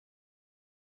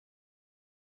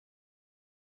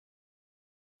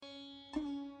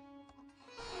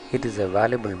It is a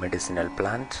valuable medicinal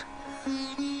plant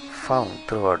found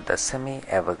throughout the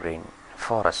semi-evergreen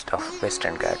forest of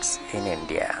Western Ghats in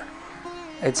India.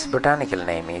 Its botanical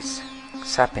name is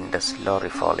Sapindus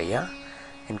laurifolia,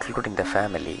 including the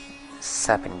family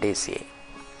Sapindaceae.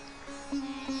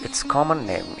 Its common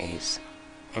name is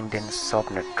Indian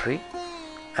soapnut tree,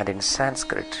 and in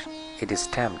Sanskrit it is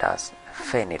termed as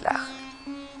Phenila.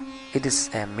 It is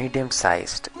a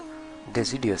medium-sized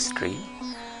deciduous tree,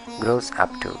 grows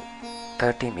up to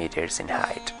 30 meters in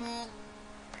height.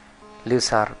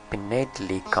 Leaves are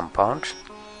pinnately compound,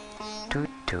 2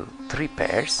 to 3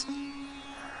 pairs.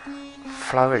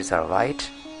 Flowers are white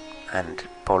and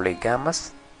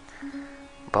polygamous,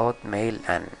 both male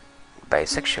and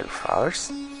bisexual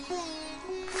flowers,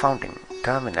 found in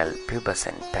terminal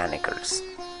pubescent panicles.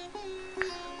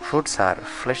 Fruits are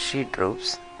fleshy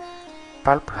drupes,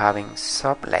 pulp having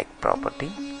soap-like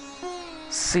property.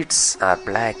 Seeds are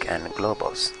black and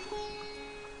globose.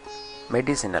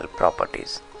 Medicinal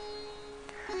properties.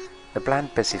 The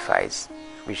plant pacifies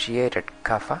vitiated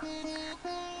kapha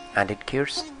and it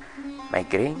cures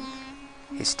migraine,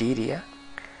 hysteria,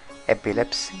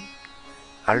 epilepsy,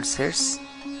 ulcers,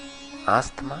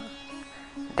 asthma,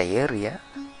 diarrhea,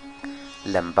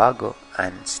 lumbago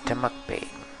and stomach pain.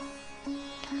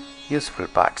 Useful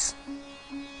parts: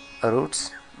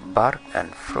 roots, bark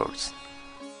and fruits.